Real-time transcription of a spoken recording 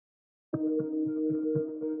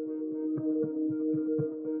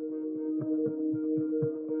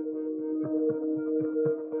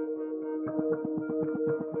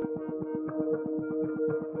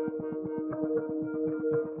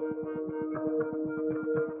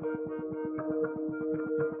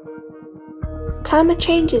Climate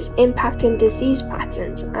change is impacting disease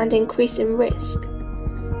patterns and increasing risk,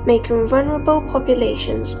 making vulnerable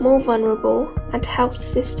populations more vulnerable and health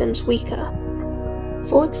systems weaker.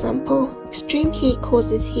 For example, extreme heat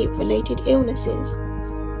causes heat-related illnesses,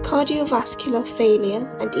 cardiovascular failure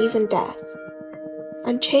and even death.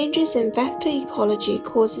 And changes in vector ecology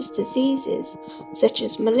causes diseases such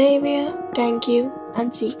as malaria, dengue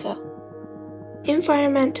and Zika.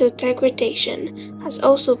 Environmental degradation has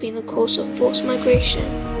also been the cause of forced migration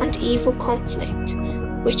and evil conflict,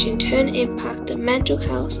 which in turn impact the mental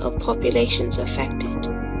health of populations affected.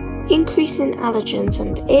 Increasing allergens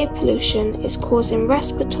and air pollution is causing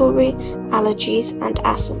respiratory allergies and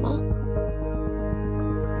asthma.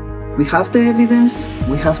 We have the evidence,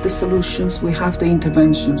 we have the solutions, we have the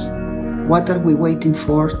interventions. What are we waiting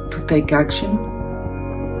for to take action?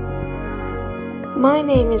 My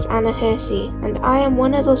name is Hursey, and I am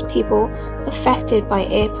one of those people affected by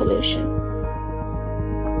air pollution.